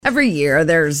every year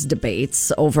there's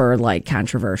debates over like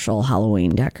controversial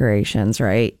Halloween decorations,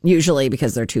 right? Usually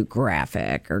because they're too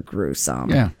graphic or gruesome.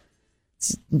 Yeah.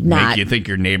 Not Make you think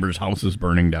your neighbor's house is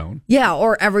burning down. Yeah,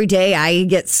 or every day I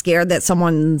get scared that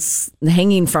someone's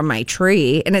hanging from my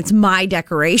tree and it's my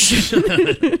decoration.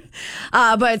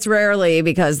 But it's rarely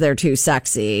because they're too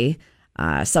sexy.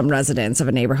 Some residents of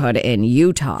a neighborhood in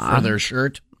Utah. For their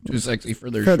shirt? Too sexy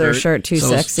for their shirt? For their shirt, too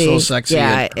sexy. So sexy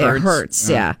yeah, it hurts.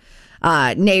 Yeah.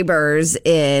 Neighbors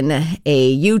in a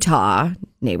Utah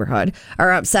neighborhood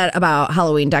are upset about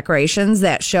Halloween decorations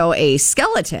that show a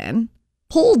skeleton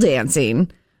pole dancing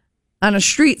on a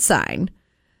street sign.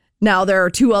 Now, there are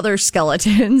two other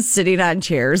skeletons sitting on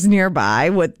chairs nearby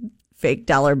with fake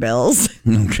dollar bills.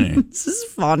 Okay. This is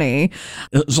funny.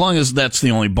 As long as that's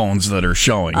the only bones that are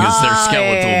showing, is their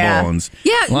skeletal bones.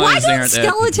 Yeah, As long why as they don't aren't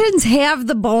skeletons have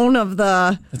the bone of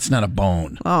the... It's not a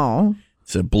bone. Oh.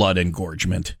 It's a blood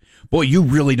engorgement. Boy, you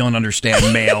really don't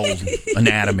understand male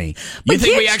anatomy. You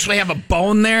think we actually have a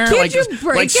bone there? Can't you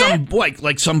break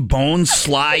like some bone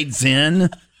slides in,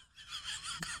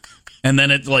 and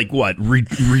then it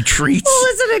retreats. Well,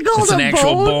 isn't it called it's an a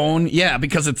actual bone? Yeah,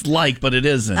 because it's but it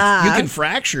isn't. You can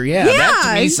fracture. Yeah,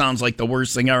 that to me sounds like the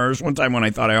worst thing ever. There's one time when I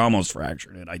thought I almost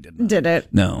fractured it. I didn't. Did it?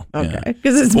 No. Okay,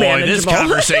 because it's manageable.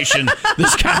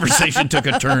 This conversation took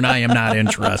a turn I am not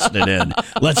interested in.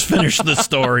 Let's finish the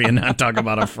story and not talk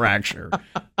about a fracture.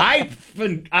 I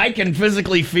can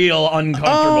physically feel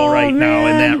uncomfortable now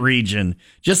in that region.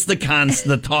 Just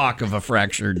the talk of a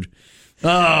fractured.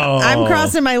 Oh, I'm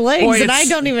crossing my legs and I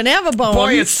don't even have a bone.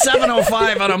 Boy, it's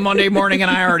 7:05 on a Monday morning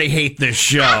and I already hate this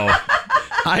show.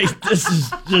 This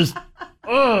is just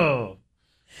Do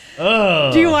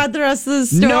you want the rest of the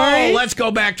story? No, let's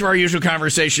go back to our usual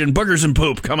conversation. Boogers and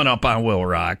poop coming up on Will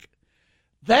Rock.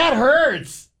 That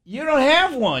hurts. You don't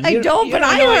have one. I don't, but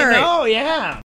I hurt. Oh, yeah.